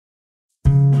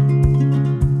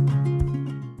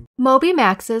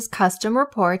MobyMax's custom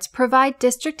reports provide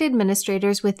district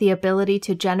administrators with the ability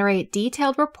to generate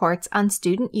detailed reports on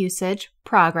student usage,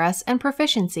 progress, and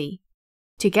proficiency.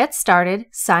 To get started,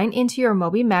 sign into your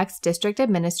MobyMax District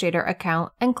Administrator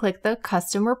account and click the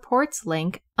Custom Reports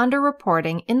link under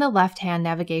Reporting in the left-hand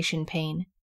navigation pane.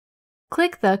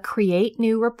 Click the Create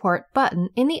New Report button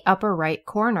in the upper right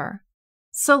corner.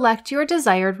 Select your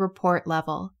desired report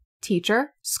level: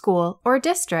 teacher, school, or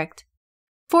district.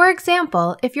 For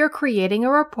example, if you're creating a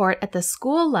report at the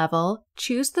school level,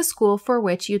 choose the school for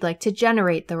which you'd like to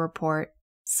generate the report.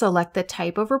 Select the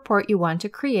type of report you want to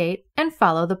create and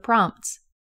follow the prompts.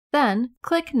 Then,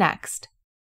 click Next.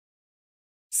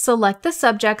 Select the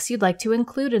subjects you'd like to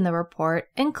include in the report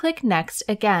and click Next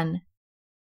again.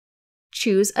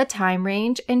 Choose a time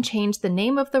range and change the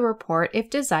name of the report if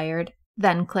desired,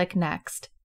 then click Next.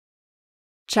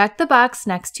 Check the box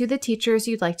next to the teachers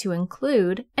you'd like to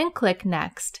include and click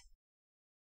Next.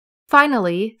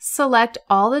 Finally, select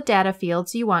all the data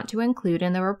fields you want to include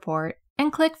in the report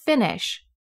and click Finish.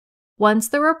 Once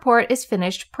the report is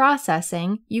finished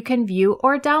processing, you can view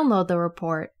or download the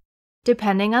report.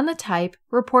 Depending on the type,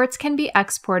 reports can be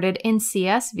exported in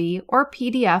CSV or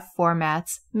PDF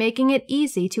formats, making it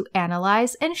easy to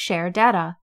analyze and share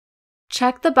data.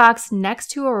 Check the box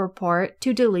next to a report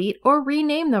to delete or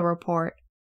rename the report.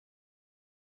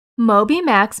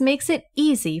 MobyMax makes it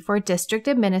easy for district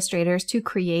administrators to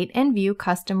create and view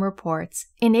custom reports,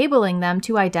 enabling them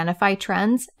to identify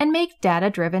trends and make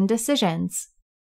data-driven decisions.